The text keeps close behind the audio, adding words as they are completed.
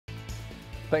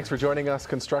Thanks for joining us.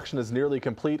 Construction is nearly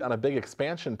complete on a big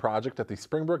expansion project at the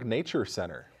Springbrook Nature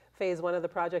Center. Phase 1 of the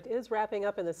project is wrapping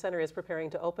up and the center is preparing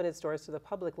to open its doors to the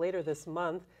public later this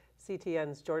month.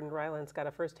 CTN's Jordan Ryland's got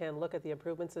a first-hand look at the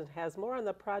improvements and has more on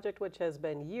the project, which has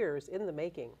been years in the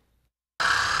making.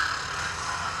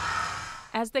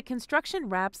 As the construction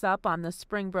wraps up on the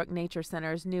Springbrook Nature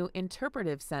Center's new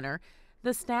interpretive center,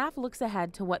 the staff looks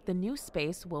ahead to what the new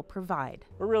space will provide.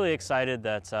 We're really excited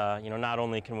that not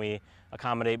only can we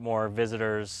accommodate more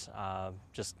visitors,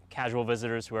 just casual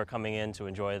visitors who are coming in to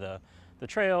enjoy the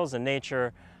trails and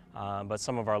nature, but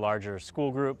some of our larger school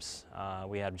groups.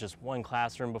 We had just one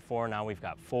classroom before, now we've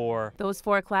got 4. Those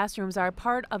 4 classrooms are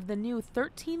part of the new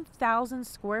 13,000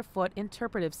 square foot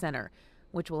interpretive center,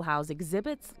 which will house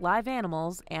exhibits, live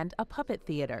animals, and a puppet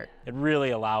theater. It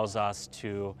really allows us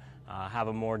to have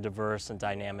a more diverse and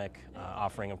dynamic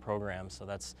offering of programs, so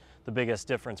that's the biggest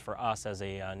difference for us as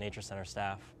a Nature Center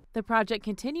staff. The project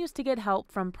continues to get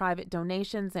help from private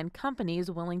donations and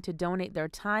companies willing to donate their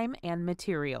time and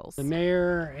materials. The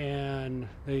mayor and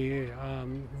the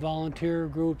volunteer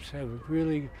groups have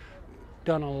really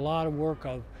done a lot of work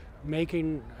of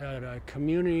making a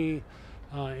community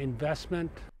investment.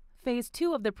 Phase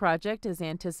 2 of the project is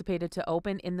anticipated to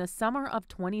open in the summer of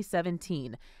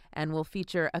 2017 and will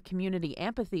feature a community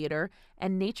amphitheater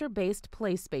and nature-based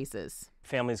play spaces.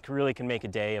 Families really can make a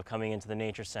day of coming into the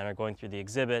Nature Center, going through the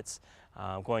exhibits,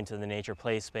 going to the nature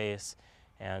play space,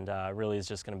 and really is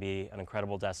just going to be an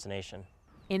incredible destination.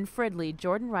 In FRIDLEY,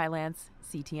 Jordan Rylance,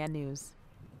 CTN News.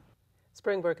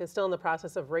 Springbrook is still in the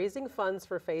process of raising funds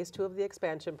for Phase 2 of the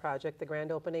expansion project. The grand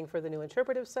opening for the new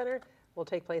interpretive center will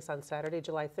take place on Saturday,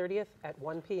 July 30th at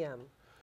 1 p.m.